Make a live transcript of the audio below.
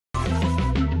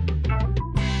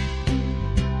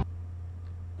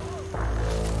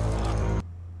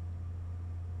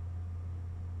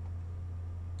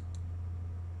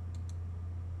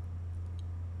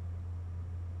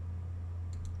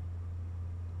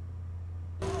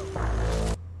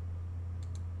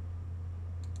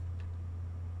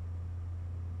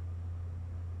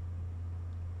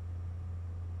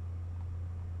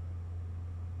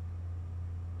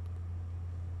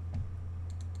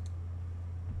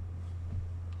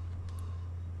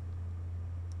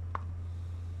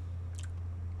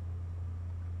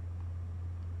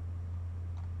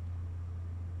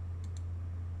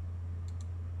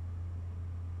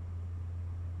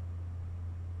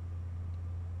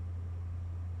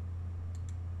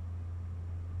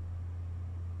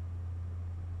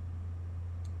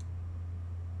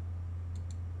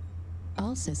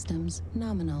All systems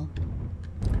nominal.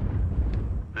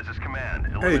 This is command.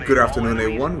 Hey, good afternoon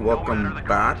everyone. Welcome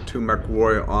back to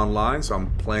MechWarrior Online. So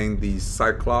I'm playing the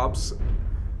Cyclops.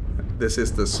 This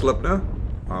is the Slipner.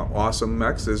 Awesome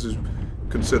mechs. This is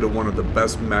considered one of the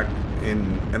best mech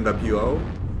in MWO.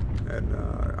 And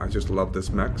I just love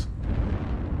this mech.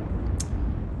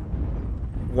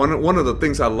 One of the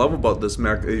things I love about this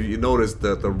mech, if you notice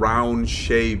the round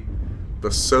shape,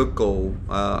 the circle.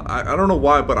 I don't know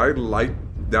why, but I like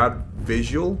that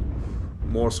visual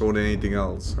more so than anything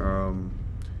else. And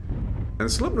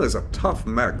Slipner is a tough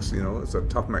mech, you know, it's a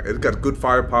tough mech. It's got good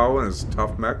firepower and it's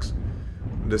tough mechs.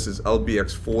 This is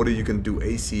LBX40. You can do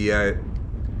AC.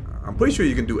 I'm pretty sure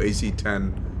you can do AC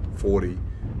 10 40,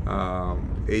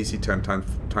 AC 10 times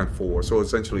 4. So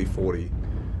essentially 40.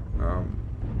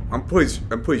 I'm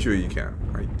pretty sure you can.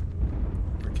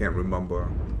 I can't remember.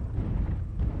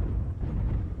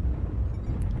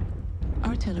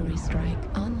 Artillery strike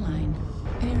online.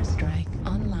 Airstrike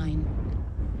online.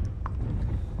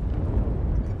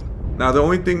 Now the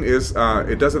only thing is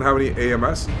it doesn't have any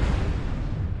AMS.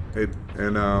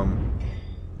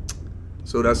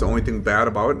 So that's the only thing bad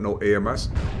about it. No AMS.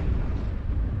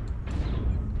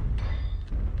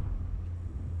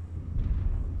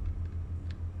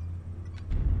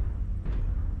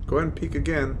 Go ahead and peek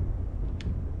again.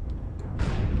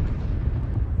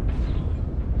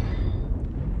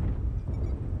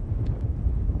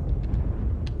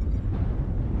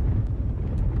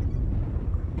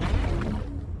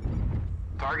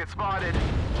 Target spotted.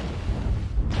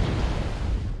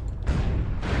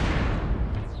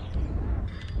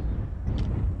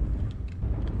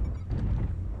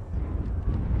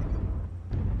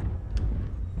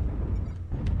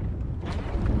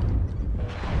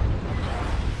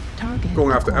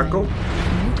 Going after acquired. Echo.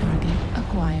 New target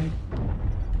acquired.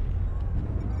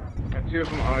 Got 2 of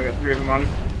them on, I got 3 of them on.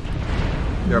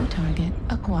 New Yep. target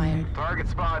acquired. Target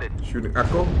spotted. Shooting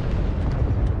Echo.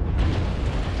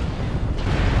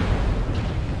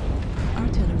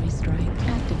 Artillery strike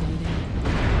activated.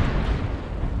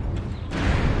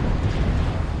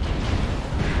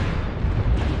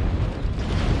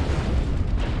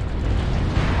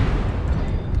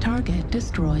 Target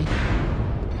destroyed.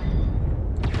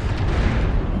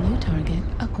 New target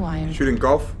acquired. Shooting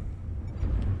Golf.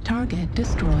 Target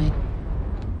destroyed.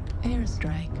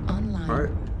 Airstrike online.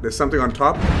 Alright. There's something on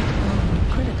top.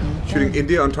 Critical. Shooting failure.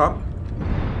 India on top.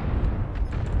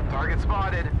 Target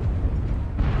spotted.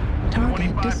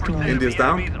 Target 25% destroyed. of India's the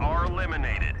down. enemies are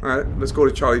eliminated. Alright, let's go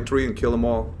to Charlie 3 and kill them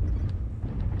all.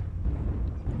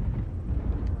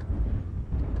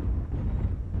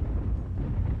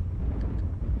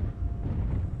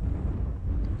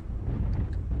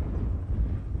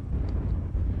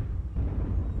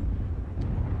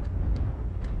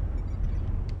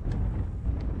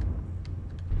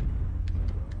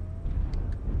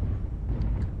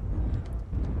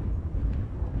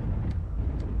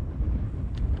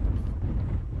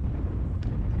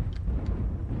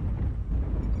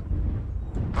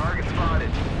 Target spotted.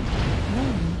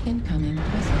 Warning, incoming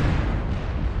missile.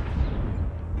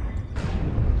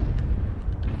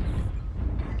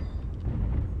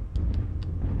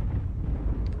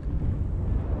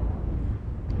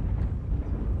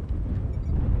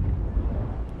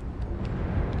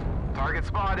 Target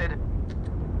spotted.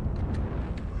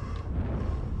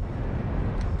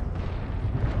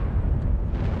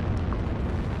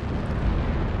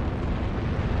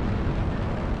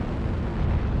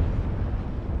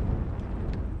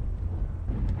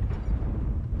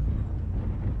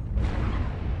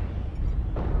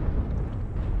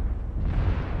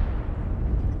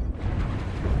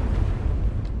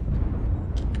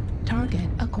 Target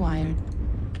acquired.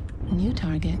 New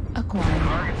target acquired.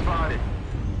 Target spotted.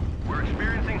 We're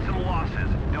experiencing some losses.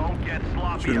 Don't get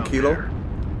sloppy Shooting out Kilo. there.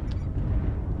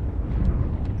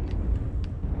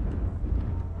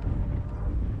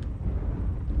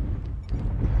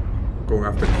 Going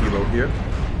after Kilo here.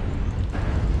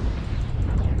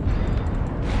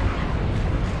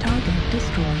 Target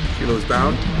destroyed. Kilo's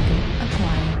down. New target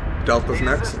acquired. Delta's Need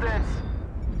next. assistance.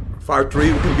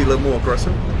 5-3, we can be a little more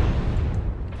aggressive.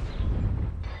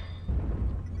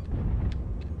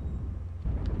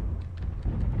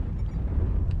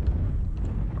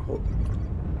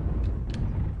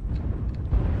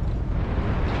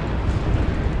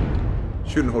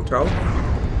 Shooting hotel.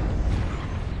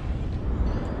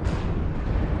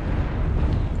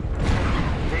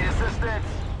 Need assistance.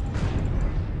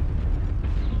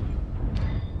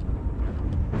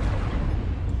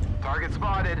 Target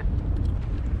spotted.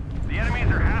 The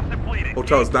enemies are half depleted.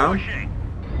 Hotel's Keep down. pushing.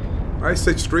 Alright,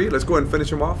 6-3. Let's go ahead and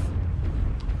finish him off.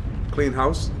 Clean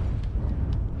house.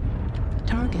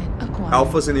 Target acquired.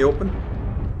 Alpha's in the open.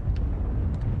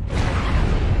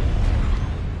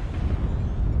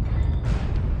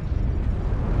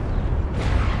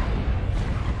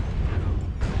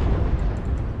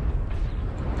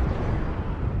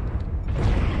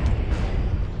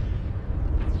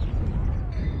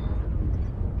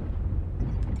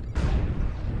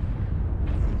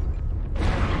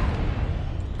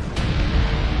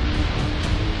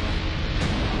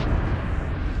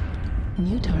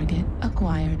 New target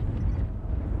acquired.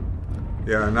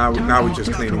 Yeah, now we're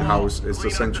just cleaning house. It's Clean up the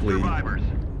essentially survivors.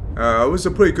 it was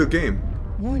a pretty good game.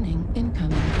 Warning, incoming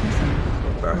missile.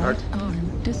 What the heck? Right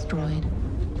arm destroyed.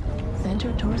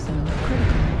 Center torso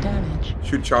critical damage.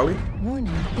 Shoot Charlie.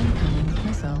 Warning, incoming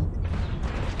missile.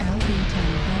 LB-10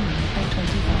 hammer at 25%.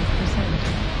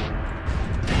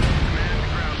 Command to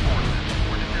ground forces.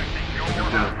 We're detecting no more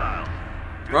hostiles.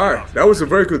 Good All right, job, that was a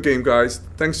very good game, guys.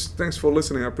 Thanks for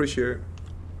listening. I appreciate it.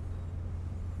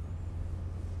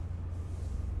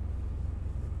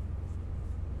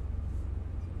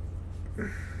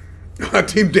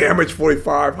 Team damage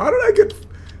 45. How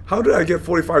did I get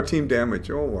 45 team damage?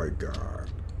 Oh my god.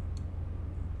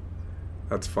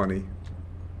 That's funny.